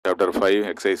Chapter 5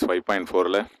 exercise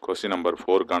 5.4ல question number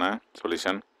 4க்கான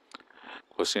solution.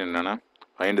 Question என்னென்னா,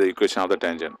 find the equation of the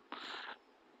டேஞ்சன்.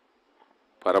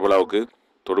 பரபோலாவுக்கு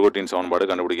தொடுகோட்டின் சமன்பாடு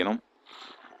கண்டுபிடிக்கணும்.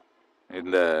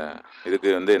 இதுக்கு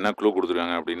என்ன க்ளூ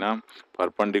கொடுத்துருக்காங்க அப்படின்னா,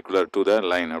 பர்பண்டிகுலர் டு த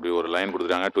லைன், அப்படி ஒரு லைன்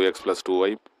கொடுத்துருக்காங்க. 2x +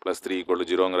 2y + 3 =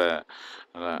 0ங்கிற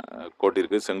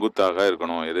கோட்டிற்கு செங்குத்தாக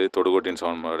இருக்கணும். இது தொடுகோட்டின்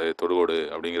சமன்பாடு, தொடுகோடு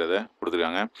அப்படிங்கிறத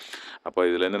கொடுத்துருக்காங்க. அப்போ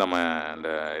இதுலேருந்து நம்ம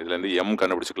இதுலேருந்து எம்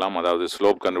கண்டுபிடிச்சிக்கலாம். அதாவது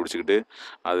ஸ்லோப் கண்டுபிடிச்சிக்கிட்டு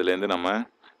அதுலேருந்து நம்ம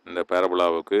இந்த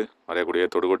பேரபோலாவுக்கு வரையக்கூடிய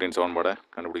தொடுகோட்டின் சமன்பாடை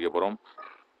கண்டுபிடிக்க போகிறோம்.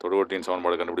 தொடுகோட்டின்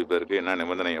சமன்பாடு கண்டுபிடிப்பதற்கு என்ன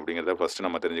நிபந்தனை அப்படிங்கிறத ஃபஸ்ட்டு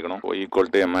நம்ம தெரிஞ்சுக்கணும். y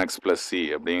 = mx + c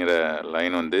அப்படிங்கிற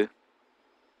லைன்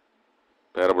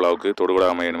பேரபோலாவுக்கு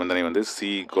தொடுகோடாக அமைய நிபந்தனை c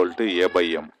 =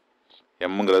 a/m.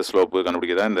 எம்ங்கிறது ஸ்லோப்பு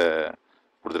கண்டுபிடிக்க தான் இந்த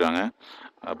கொடுத்துருக்காங்க.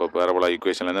 அப்போ பேரபோலா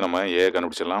ஈக்குவேஷன்லேருந்து நம்ம ஏ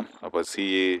கண்டுபிடிச்சிடலாம். அப்போ c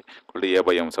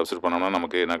 = a/m சப்ஸ்டிட் பண்ணோம்னா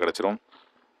நமக்கு என்ன கிடச்சிரும்,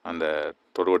 அந்த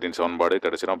தொடுகோட்டின் சமன்பாடு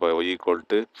கிடச்சிரும். அப்போ y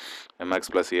 = mx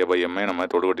 + a/m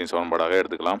நம்ம தொடுகோட்டின் சமன்பாடாக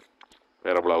எடுத்துக்கலாம்.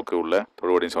 பேரபோலாவுக்கு உள்ள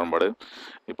தொடுகோட்டின் சமன்பாடு.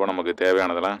 இப்போ நமக்கு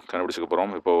தேவையானதெல்லாம் கண்டுபிடிச்சிக்க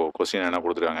போகிறோம். இப்போது கொஸ்டின் என்ன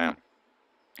கொடுத்துருக்காங்க,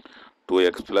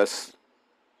 2x +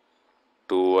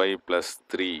 2y +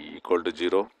 3 =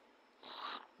 0.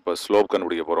 இப்போ ஸ்லோப்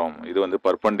கண்டுபிடிக்க போகிறோம். இது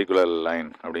பர்பண்டிகுலர் லைன்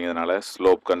அப்படிங்கிறதுனால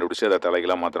ஸ்லோப் கண்டுபிடிச்சி அதை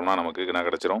தலைகளாக மாற்றோம்னா நமக்கு என்ன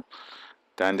கிடச்சிரும்,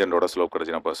 டேஞ்சண்டோட ஸ்லோப்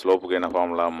கிடச்சிடும். அப்போ ஸ்லோப்புக்கு என்ன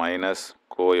formula, minus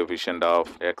coefficient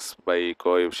of X by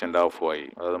coefficient of Y,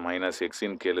 அதாவது மைனஸ்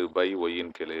எக்ஸின் கேளு பை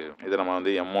ஒய்யின் கேளு. இதை நம்ம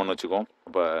M1 வச்சுக்கோம்.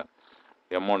 அப்போ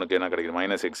M1க்கு என்ன கிடைக்குது,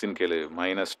 மைனஸ் எக்ஸின் கேளு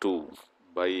 -2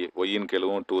 பை ஒய்யின்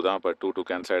கேளுவும் 2 தான். அப்போ 2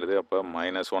 கேன்சல் ஆகிடுது. அப்போ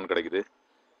 -1 கிடைக்குது.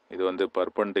 இது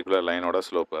பர்பண்டிகுலர் லைனோட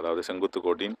ஸ்லோப், அதாவது செங்குத்து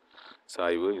கோட்டின்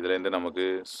சாய்வு. இதுலேருந்து நமக்கு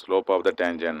ஸ்லோப் ஆஃப் த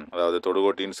டேஞ்சன், அதாவது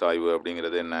தொடுகோட்டின் சாய்வு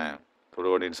அப்படிங்கிறது என்ன,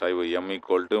 தொடுகோட்டின் சாய்வு m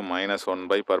 = -1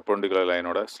 பை பர்பண்டிகுலர்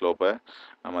லைனோட ஸ்லோப்பை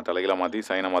நம்ம தலைகளாக மாற்றி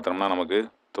சைனை மாற்றினோம்னா நமக்கு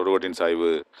தொடுகோட்டின் சாய்வு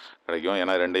கிடைக்கும்.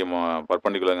 ஏன்னா ரெண்டையும்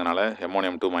பர்பண்டிகுலர்னால m1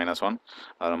 m2 -1.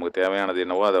 அது நமக்கு தேவையானது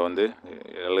என்னவோ அதை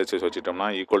LHS வச்சுட்டோம்னா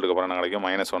ஈக்குவலுக்கு அப்புறம் என்ன கிடைக்கும்,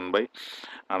 -1 பை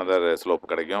அனதர்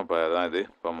ஸ்லோப் கிடைக்கும். அப்போ அதான் இது.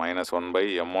 இப்போ -1 பை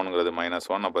m1ங்கிறது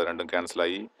 -1. அப்போ ரெண்டும் கேன்சல்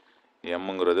ஆகி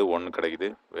எம்ங்கிறது 1 கிடைக்குது.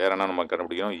 வேறு என்ன நம்ம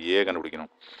கண்டுபிடிக்கணும், ஏ கண்டுபிடிக்கணும்.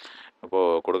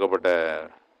 இப்போது கொடுக்கப்பட்ட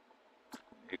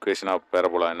ஈக்குவேஷன் ஆஃப்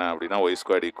பேரபோலா என்ன அப்படின்னா, y²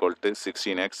 =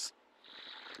 16x.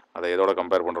 அதை எதோட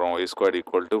கம்பேர் பண்ணுறோம், y²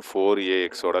 =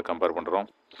 4ax கம்பேர் பண்ணுறோம்.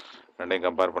 ரெண்டையும்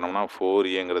கம்பேர் பண்ணோம்னா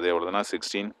 4aங்கிறது எவ்வளோதுன்னா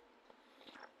 16.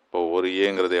 இப்போ ஒரு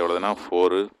ஏங்கிறது எவ்வளோதுன்னா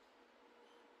 4,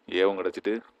 ஏவும்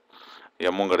கிடச்சிட்டு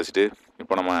எம்மும் கிடச்சிட்டு.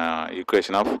 இப்போ நம்ம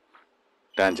ஈக்குவேஷன் ஆஃப்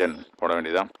டேஞ்சன் போட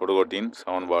வேண்டியதான். தொடுகோட்டின்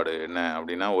சமன்பாடு என்ன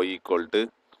அப்படின்னா, y =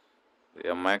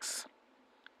 mx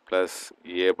 +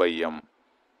 a/m.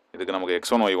 இதுக்கு நமக்கு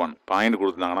x1 y1 பாயிண்ட்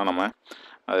கொடுத்துருந்தாங்கன்னா நம்ம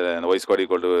அதில் அந்த y²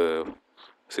 =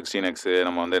 16x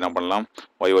நம்ம என்ன பண்ணலாம்,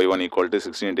 y1 =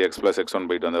 16 × x +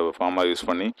 x1/2 அந்த ஃபார்மாக யூஸ்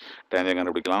பண்ணி டேஞ்சன்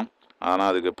கண்டுபிடிக்கலாம். ஆனால்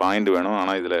அதுக்கு பாயிண்ட் வேணும்.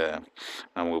 ஆனால் இதில்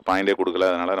நமக்கு பாயிண்டே கொடுக்கல.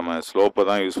 அதனால் நம்ம ஸ்லோப்பை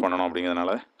தான் யூஸ் பண்ணணும்.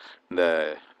 அப்படிங்கிறதுனால இந்த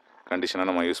கண்டிஷனை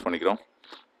நம்ம யூஸ் பண்ணிக்கிறோம்.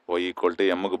 y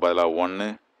 = mக்கு பதிலாக 1,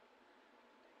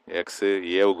 x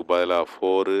ஏவுக்கு பதிலாக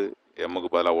 4, mக்கு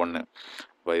பதிலாக 1.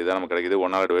 இப்போ இதுதான் நமக்கு கிடைக்கிது.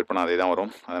 1ஆல் டிவைட் பண்ணால் அதே தான்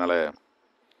வரும். அதனால்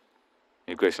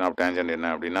ஈக்குவேஷன் ஆஃப் டேஞ்சன்ட் என்ன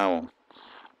அப்படின்னா,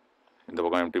 இந்த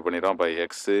பக்கம் எம்டி பண்ணிடுறோம். இப்போ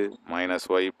x - y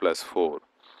 + 4.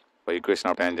 இப்போ equation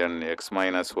of tangent x - y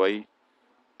 +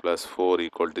 4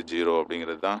 = 0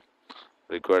 அப்படிங்கிறது தான்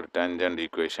ரிக்வயர்ட் டேஞ்சன்ட்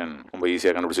ஈக்குவேஷன். ரொம்ப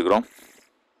ஈஸியாக கண்டுபிடிச்சிக்கிறோம்.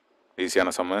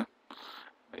 ஈஸியான சம்மு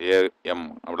ஏஎம்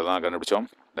அப்படி தான் கண்டுபிடிச்சோம்.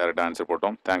 டைரெக்டாக ஆன்சர்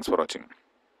போட்டோம். தேங்க்ஸ் ஃபார் வாட்சிங்.